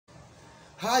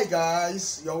Hi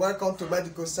guys, you're welcome to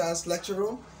Medical Science Lecture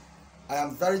Room. I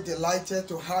am very delighted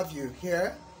to have you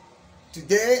here.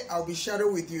 Today I'll be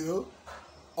sharing with you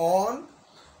on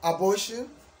abortion,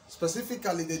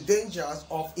 specifically the dangers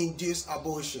of induced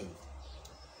abortion.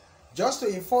 Just to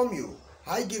inform you,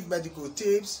 I give medical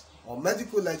tips or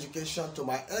medical education to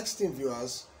my esteemed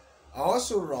viewers. I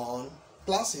also run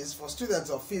classes for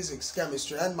students of physics,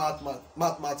 chemistry, and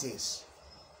mathematics.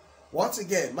 Once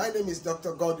again, my name is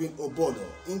Dr. Godwin Obono.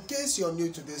 In case you're new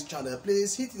to this channel,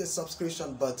 please hit the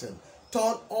subscription button.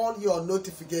 Turn on your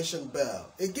notification bell.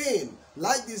 Again,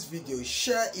 like this video,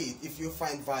 share it if you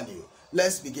find value.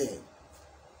 Let's begin.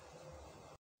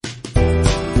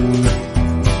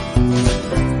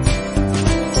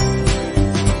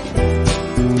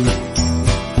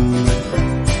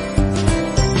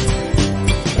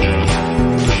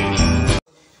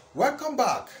 Welcome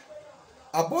back.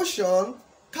 Abortion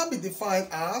can be defined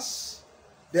as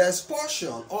the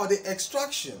expulsion or the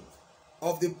extraction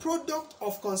of the product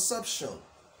of conception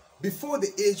before the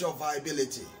age of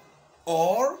viability,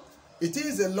 or it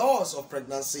is the loss of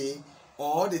pregnancy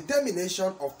or the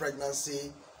termination of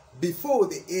pregnancy before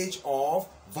the age of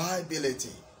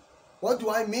viability. What do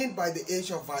I mean by the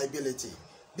age of viability?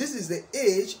 This is the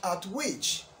age at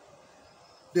which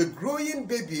the growing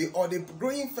baby or the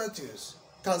growing fetus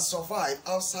can survive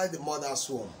outside the mother's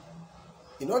womb.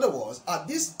 In other words, at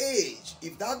this age,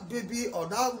 if that baby or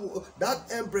that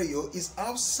embryo is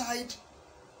outside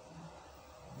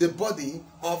the body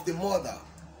of the mother,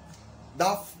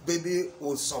 that baby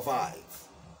will survive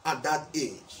at that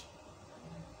age.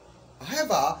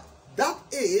 However, that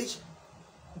age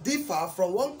differs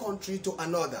from one country to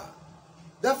another.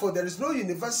 Therefore, there is no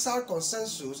universal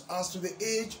consensus as to the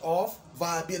age of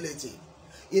viability.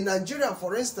 In Nigeria,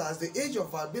 for instance, the age of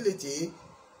viability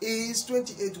is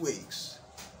 28 weeks.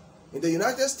 In the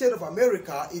United States of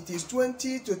America, it is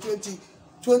 20 to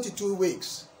 22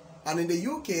 weeks. And in the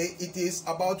UK, it is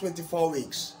about 24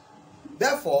 weeks.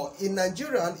 Therefore, in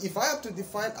Nigeria, if I have to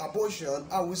define abortion,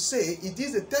 I would say it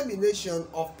is the termination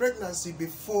of pregnancy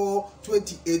before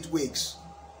 28 weeks.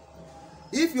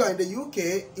 If you are in the UK,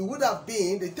 it would have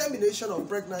been the termination of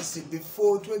pregnancy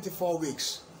before 24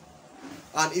 weeks.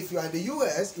 And if you are in the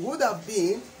US, it would have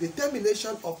been the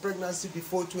termination of pregnancy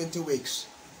before 20 weeks.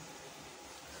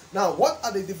 Now, what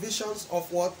are the divisions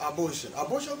of what abortion?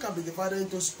 Abortion can be divided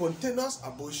into spontaneous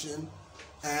abortion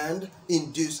and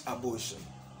induced abortion.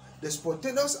 The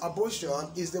spontaneous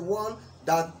abortion is the one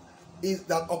that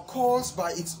occurs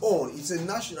by its own.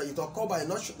 It occurs by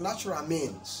natural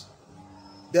means.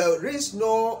 There is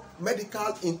no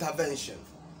medical intervention.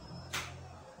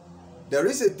 There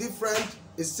is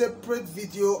a separate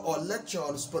video or lecture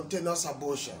on spontaneous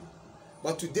abortion.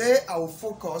 But today I will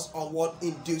focus on what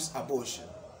induced abortion.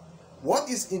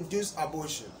 What is induced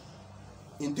abortion?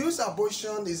 Induced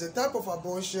abortion is a type of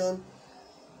abortion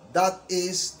that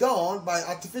is done by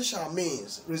artificial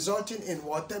means, resulting in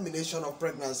termination of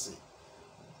pregnancy.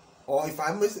 Or if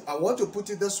I want to put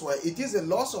it this way, it is a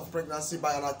loss of pregnancy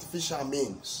by an artificial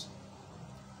means.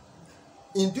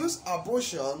 Induced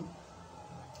abortion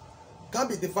can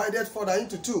be divided further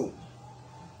into two.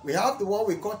 We have the one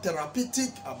we call therapeutic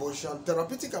abortion.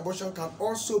 Therapeutic abortion can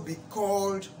also be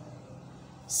called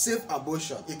safe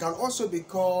abortion. It can also be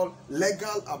called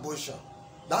legal abortion.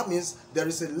 That means there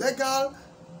is a legal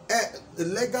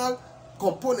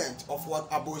component of what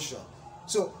abortion.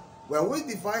 So when we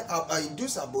divide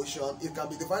induced abortion, it can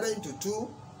be divided into two.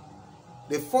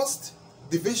 The first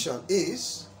division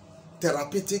is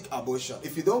therapeutic abortion.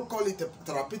 If you don't call it a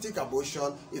therapeutic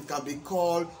abortion, it can be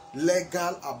called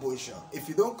legal abortion. If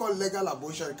you don't call legal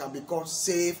abortion, it can be called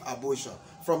safe abortion.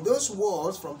 From those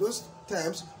words, from those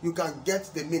terms, you can get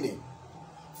the meaning.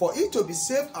 For it to be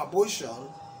safe abortion,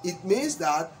 it means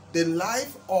that the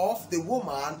life of the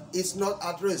woman is not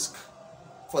at risk.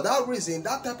 For that reason,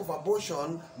 that type of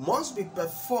abortion must be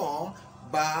performed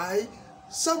by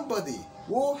somebody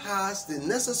who has the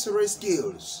necessary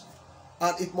skills.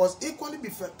 And it must equally be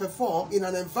performed in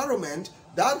an environment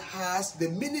that has the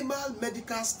minimal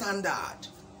medical standard.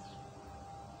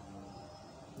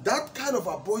 That kind of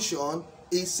abortion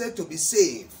is said to be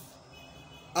safe.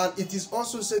 And it is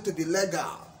also said to be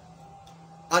legal.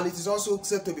 And it is also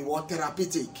said to be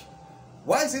therapeutic.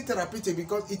 Why is it therapeutic?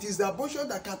 Because it is the abortion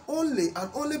that can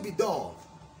only be done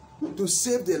to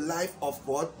save the life of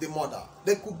the mother.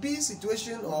 There could be a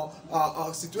situation or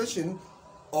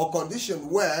condition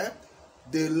where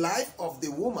the life of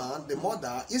the woman, the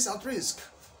mother, is at risk.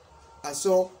 And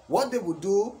so what they would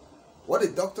do, what the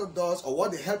doctor does or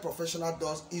what the health professional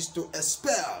does is to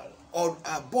expel or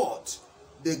abort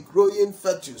the growing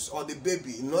fetus or the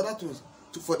baby in order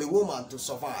for the woman to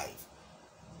survive.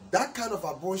 that kind of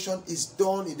abortion is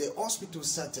done in the hospital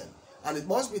setting, and it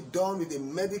must be done with a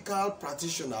medical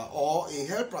practitioner or a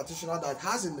health practitioner that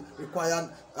has the required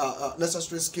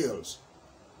necessary skills.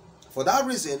 For that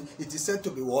reason, it is said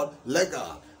to be what?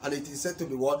 Legal, and it is said to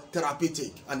be what?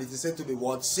 Therapeutic, and it is said to be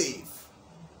what? Safe.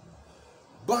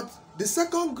 But the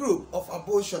second group of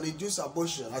abortion, induced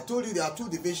abortion, I told you there are two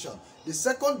divisions. The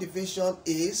second division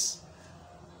is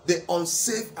the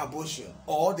unsafe abortion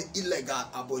or the illegal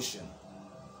abortion.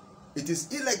 It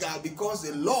is illegal because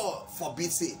the law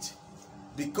forbids it,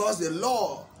 because the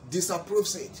law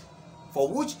disapproves it, for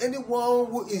which anyone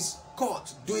who is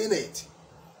caught doing it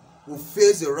will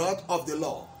face the wrath of the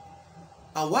law.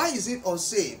 And why is it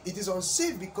unsafe? It is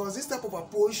unsafe because this type of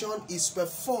abortion is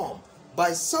performed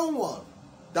by someone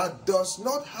that does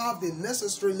not have the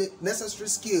necessary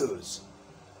skills,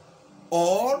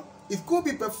 or it could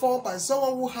be performed by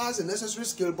someone who has a necessary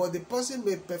skill, but the person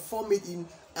may perform it in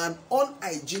an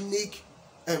unhygienic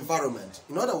environment.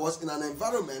 In other words, in an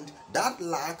environment that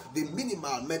lacks the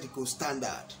minimal medical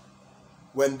standard.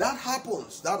 When that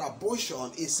happens, that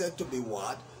abortion is said to be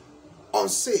what?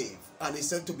 Unsafe, and is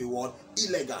said to be what?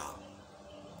 Illegal.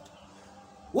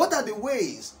 What are the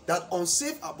ways that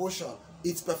unsafe abortion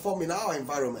is performed in our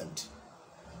environment?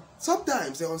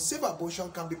 Sometimes the unsafe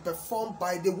abortion can be performed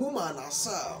by the woman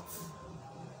herself.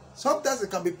 Sometimes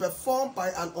it can be performed by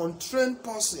an untrained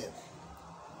person,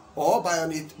 or by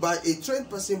a trained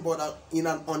person but in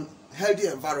an unhealthy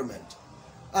environment.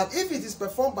 And if it is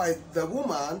performed by the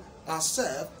woman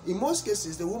herself, in most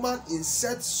cases the woman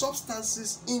inserts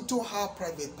substances into her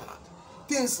private part.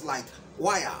 Things like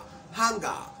wire,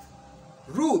 hanger,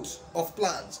 roots of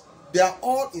plants. They are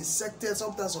all insected.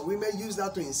 Sometimes some women use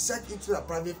that to insect into their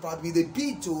private part with a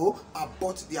bid to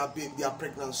abort their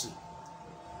pregnancy.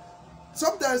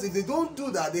 Sometimes if they don't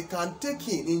do that, they can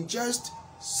ingest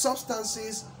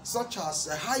substances such as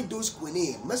high-dose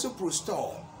quinine,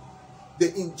 misoprostol. They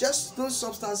ingest those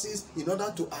substances in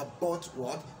order to abort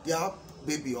what? Their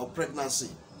baby or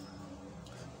pregnancy.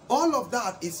 All of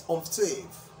that is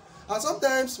unsafe. And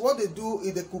sometimes what they do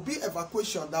is there could be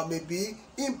evacuation that may be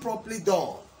improperly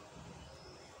done.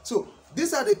 So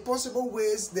these are the possible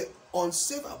ways the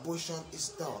unsafe abortion is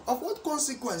done. Of what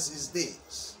consequence is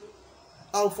this?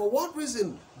 And for what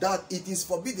reason that it is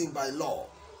forbidden by law?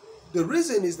 The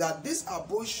reason is that this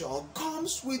abortion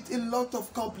comes with a lot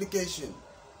of complication.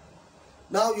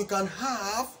 Now you can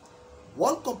have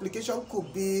one complication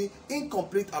could be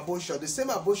incomplete abortion. The same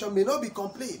abortion may not be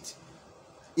complete.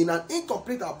 In an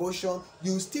incomplete abortion,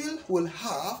 you still will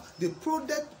have the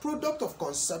product of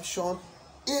conception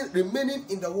remaining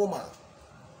in the woman.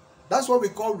 That's what we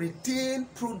call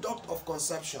retained product of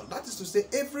conception. That is to say,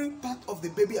 every part of the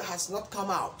baby has not come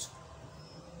out.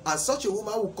 And such a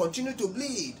woman will continue to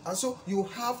bleed. And so you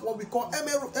have what we call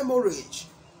hemorrhage.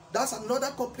 That's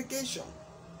another complication.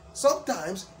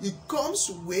 Sometimes it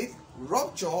comes with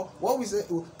rupture, what we say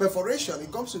perforation.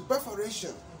 It comes with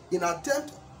perforation. In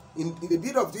the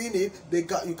bit of doing it,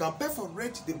 you can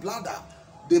perforate the bladder.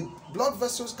 The blood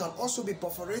vessels can also be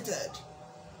perforated.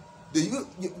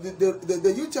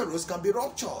 The uterus can be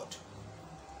ruptured.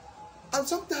 And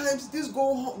sometimes this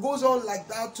goes on like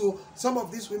that to some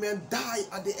of these women die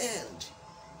at the end.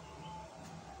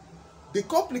 The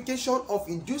complication of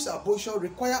induced abortion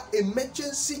require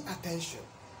emergency attention.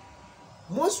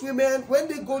 Most women, when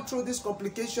they go through this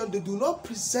complication, they do not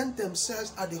present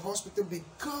themselves at the hospital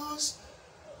because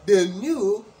they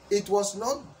knew it was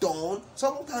not done.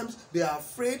 Sometimes they are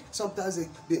afraid. Sometimes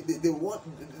they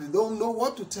don't know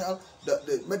what to tell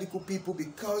the medical people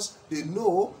because they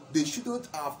know they shouldn't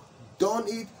have done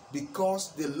it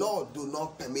because the law do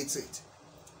not permit it.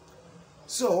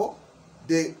 So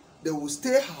they will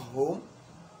stay at home.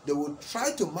 They will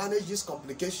try to manage this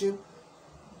complication.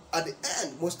 At the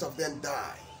end, most of them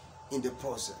die in the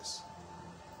process,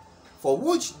 for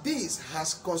which this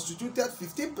has constituted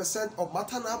 15% of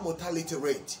maternal mortality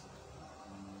rate.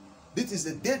 This is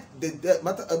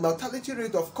the mortality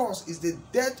rate, of course, is the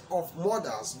death of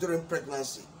mothers during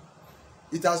pregnancy.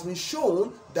 It has been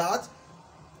shown that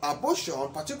abortion,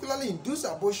 particularly induced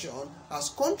abortion, has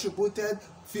contributed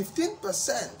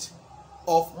 15%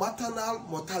 of maternal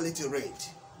mortality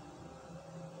rate.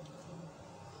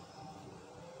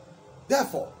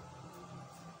 Therefore,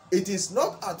 it is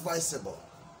not advisable,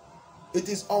 it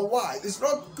is unwise, it's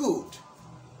not good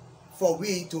for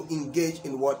we to engage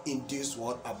in what induced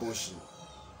abortion.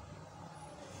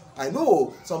 I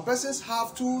know some persons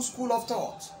have two schools of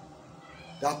thought.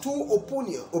 There are two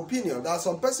opinions. There are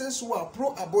some persons who are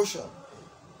pro-abortion,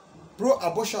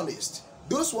 pro-abortionist.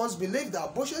 Those ones believe that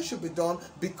abortion should be done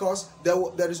because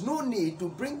there is no need to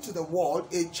bring to the world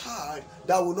a child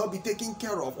that will not be taken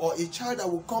care of, or a child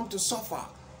that will come to suffer.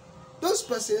 Those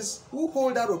persons who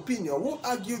hold that opinion, who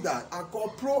argue that, are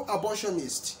called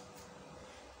pro-abortionists.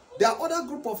 There are other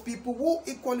group of people who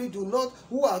equally do not,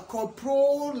 who are called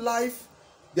pro-life.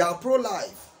 They are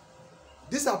pro-life.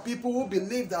 These are people who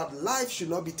believe that life should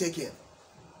not be taken.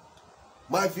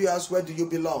 My viewers, where do you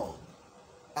belong?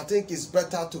 I think it's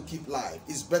better to keep life.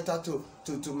 It's better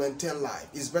to maintain life.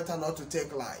 It's better not to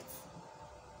take life.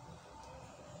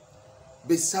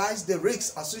 Besides the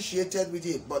risks associated with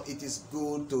it, but it is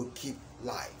good to keep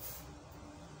life.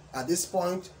 At this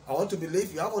point, I want to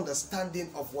believe you have understanding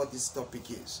of what this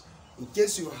topic is. In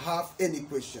case you have any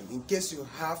question, in case you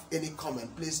have any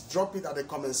comment, please drop it at the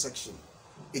comment section.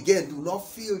 Again, do not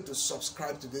fail to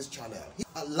subscribe to this channel.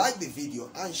 Like the video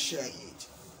and share it.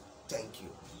 Thank you.